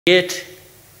create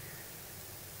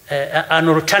an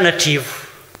alternative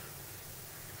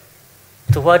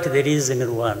to what there is in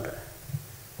Rwanda.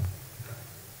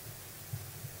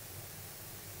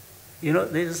 You know,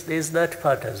 there's that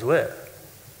part as well.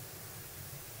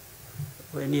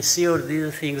 When you see all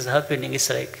these things happening, it's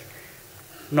like,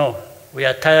 no, we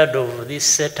are tired of this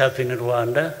setup in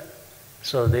Rwanda,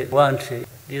 so they want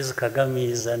these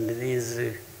Kagames and these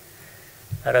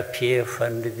RPF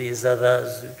and these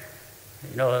others,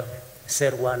 you know,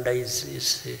 say Rwanda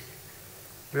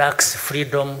lacks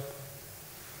freedom.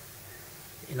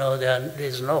 You know,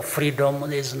 there's no freedom,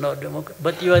 there's no democracy.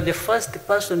 But you are the first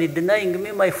person denying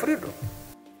me my freedom.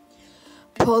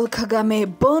 Paul Kagame,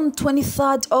 born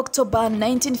 23rd October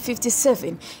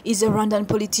 1957, is a Rwandan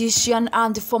politician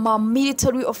and former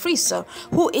military officer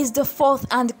who is the fourth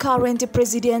and current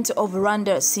president of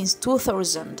Rwanda since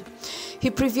 2000. He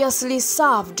previously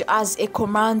served as a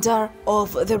commander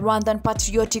of the Rwandan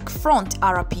Patriotic Front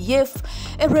 (RPF),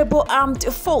 a rebel armed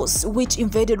force which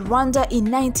invaded Rwanda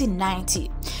in 1990.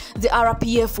 The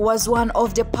RPF was one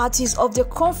of the parties of the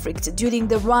conflict during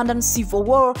the Rwandan Civil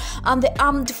War and the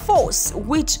armed force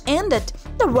which ended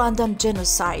the Rwandan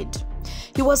genocide.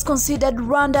 He was considered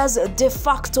Rwanda's de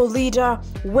facto leader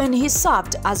when he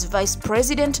served as vice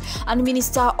president and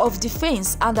minister of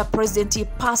defense under President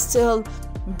Pascal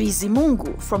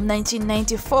Bizimungu from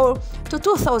 1994 to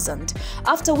 2000,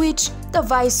 after which the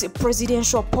vice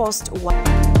presidential post was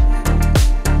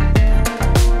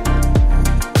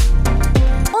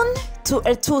to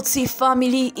a Tutsi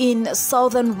family in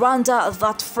southern Rwanda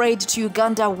that fled to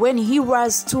Uganda when he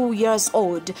was 2 years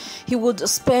old. He would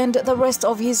spend the rest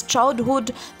of his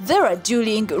childhood there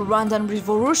during Rwandan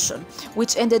Revolution,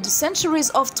 which ended centuries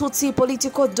of Tutsi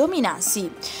political dominance.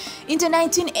 In the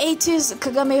 1980s,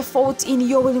 Kagame fought in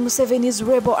Yoweri Museveni's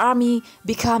rebel army,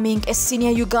 becoming a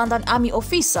senior Ugandan army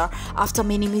officer after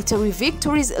many military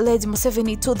victories led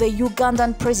Museveni to the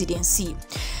Ugandan presidency.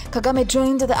 Kagame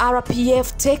joined the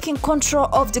RPF, taking control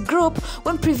of the group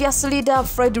when previous leader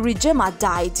Fred Rwigema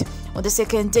died on the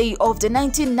second day of the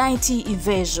 1990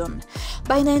 invasion.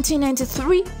 By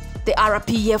 1993, the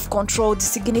RPF controlled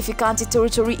significant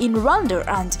territory in Rwanda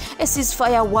and a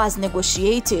ceasefire was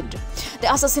negotiated.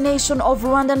 The assassination of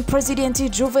Rwandan President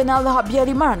Juvenal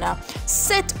Habyarimana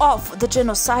set off the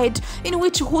genocide in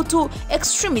which Hutu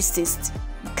extremists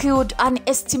killed an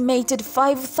estimated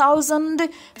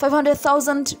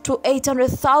 500,000 to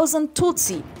 800,000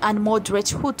 Tutsi and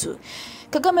moderate Hutu.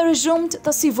 Kagame resumed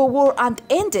the civil war and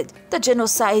ended the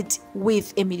genocide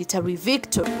with a military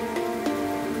victory.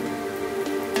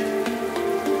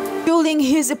 During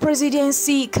his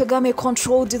presidency, Kagame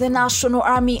controlled the national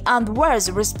army and was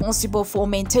responsible for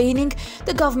maintaining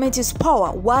the government's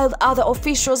power while other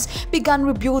officials began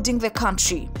rebuilding the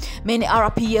country. Many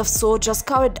RPF soldiers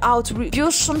carried out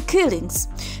retribution killings.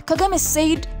 Kagame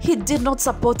said he did not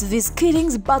support these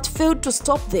killings but failed to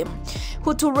stop them.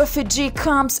 Hutu refugee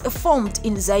camps formed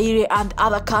in Zaire and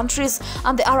other countries,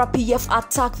 and the RPF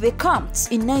attacked the camps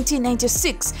in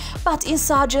 1996, but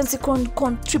insurgents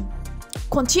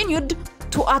continued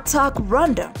to attack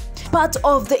Rwanda. Part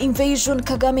of the invasion,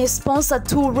 Kagame sponsored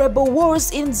two rebel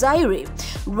wars in Zaire.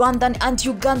 Rwandan and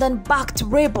Ugandan-backed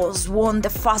rebels won the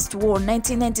first war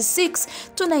 1996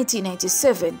 to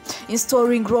 1997,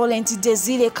 installing Laurent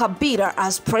Desire Kabila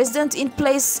as president in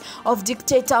place of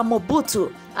dictator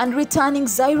Mobutu and returning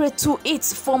Zaire to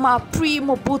its former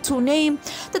pre-Mobutu name,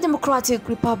 the Democratic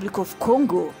Republic of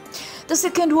Congo. The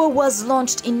Second War was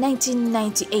launched in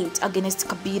 1998 against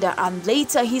Kabila and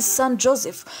later his son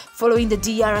Joseph, following the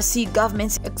DRC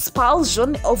government's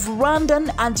expulsion of Rwandan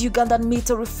and Ugandan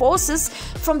military forces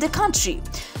from the country.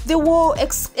 The war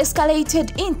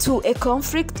escalated into a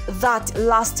conflict that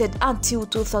lasted until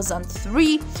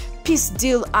 2003, peace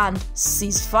deal and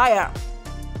ceasefire.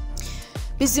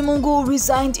 Bizimungu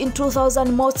resigned in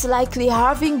 2000, most likely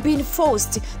having been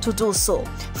forced to do so.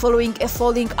 Following a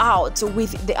falling out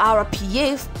with the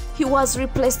RPF, he was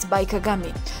replaced by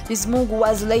Kagame. Bizimungu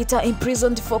was later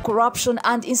imprisoned for corruption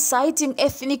and inciting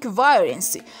ethnic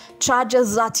violence,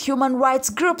 charges that human rights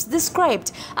groups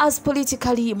described as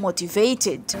politically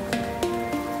motivated.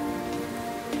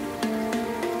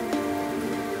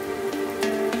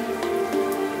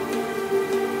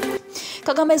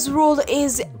 Kagame's rule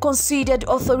is considered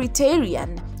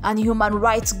authoritarian, and human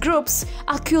rights groups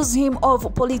accuse him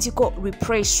of political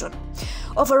repression.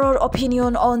 Overall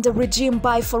opinion on the regime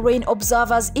by foreign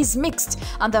observers is mixed,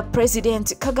 and the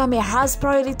President Kagame has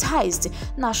prioritized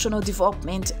national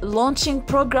development, launching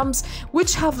programs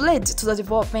which have led to the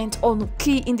development on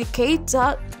key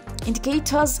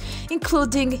indicators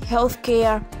including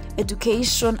healthcare,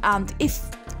 education, and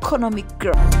economic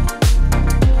growth.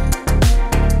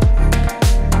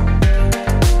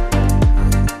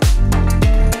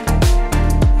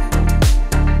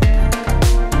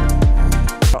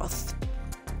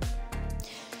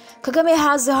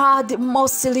 has had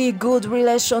mostly good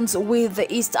relations with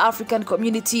the East African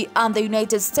community and the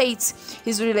United States.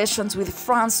 His relations with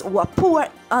France were poor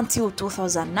until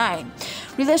 2009.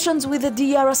 Relations with the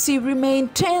DRC remain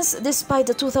tense despite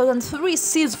the 2003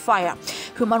 ceasefire.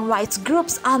 Human rights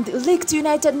groups and leaked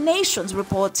United Nations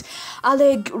report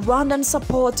allege Rwandan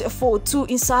support for two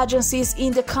insurgencies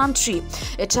in the country,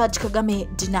 a charge Kagame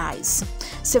denies.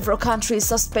 Several countries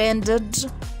suspended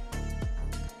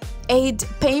aid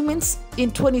payments in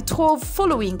 2012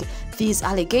 following these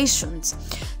allegations.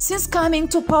 Since coming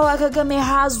to power, Kagame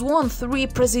has won 3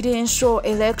 presidential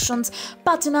elections,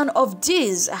 but none of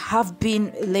these have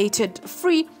been rated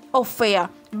free or fair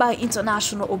by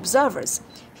international observers.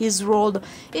 His role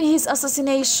in his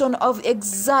assassination of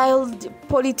exiled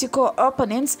political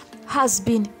opponents has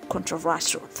been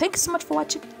controversial. Thank you so much for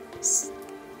watching. Peace.